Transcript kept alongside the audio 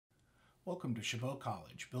Welcome to Chabot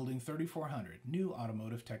College, Building 3400, New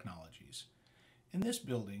Automotive Technologies. In this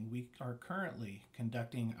building, we are currently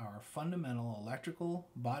conducting our Fundamental Electrical,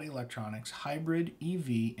 Body Electronics, Hybrid,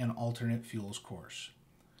 EV, and Alternate Fuels course.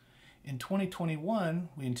 In 2021,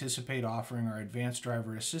 we anticipate offering our Advanced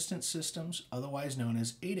Driver Assistance Systems, otherwise known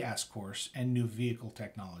as ADAS course, and New Vehicle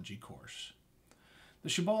Technology course. The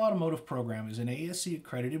Chabot Automotive program is an ASE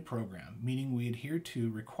accredited program, meaning we adhere to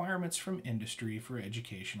requirements from industry for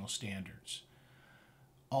educational standards.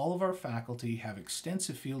 All of our faculty have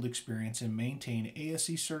extensive field experience and maintain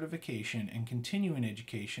ASE certification and continuing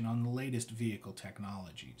education on the latest vehicle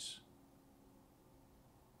technologies.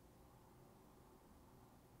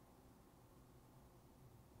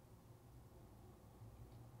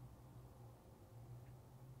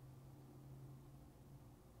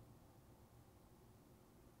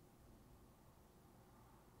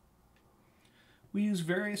 We use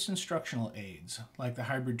various instructional aids, like the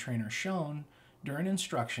hybrid trainer shown, during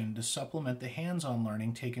instruction to supplement the hands-on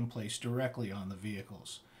learning taking place directly on the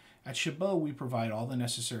vehicles. At Chabot, we provide all the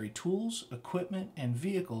necessary tools, equipment, and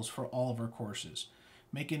vehicles for all of our courses,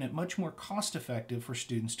 making it much more cost-effective for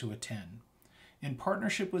students to attend. In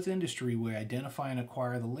partnership with industry, we identify and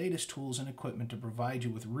acquire the latest tools and equipment to provide you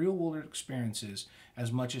with real-world experiences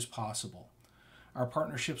as much as possible. Our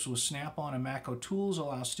partnerships with Snap-on and Mako Tools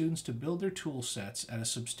allow students to build their tool sets at a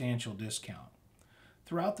substantial discount.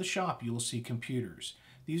 Throughout the shop, you will see computers.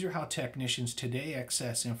 These are how technicians today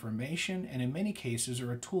access information and in many cases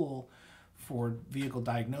are a tool for vehicle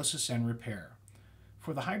diagnosis and repair.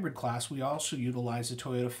 For the hybrid class, we also utilize the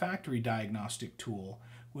Toyota Factory Diagnostic Tool,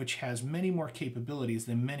 which has many more capabilities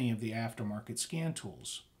than many of the aftermarket scan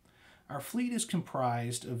tools. Our fleet is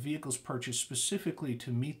comprised of vehicles purchased specifically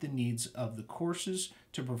to meet the needs of the courses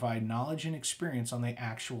to provide knowledge and experience on the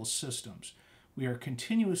actual systems. We are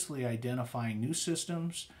continuously identifying new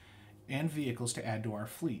systems and vehicles to add to our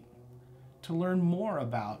fleet. To learn more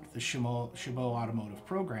about the Chabot Automotive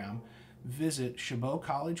program, visit Chabot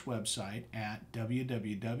College website at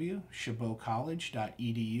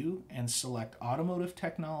www.chabotcollege.edu and select Automotive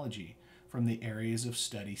Technology from the Areas of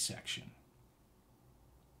Study section.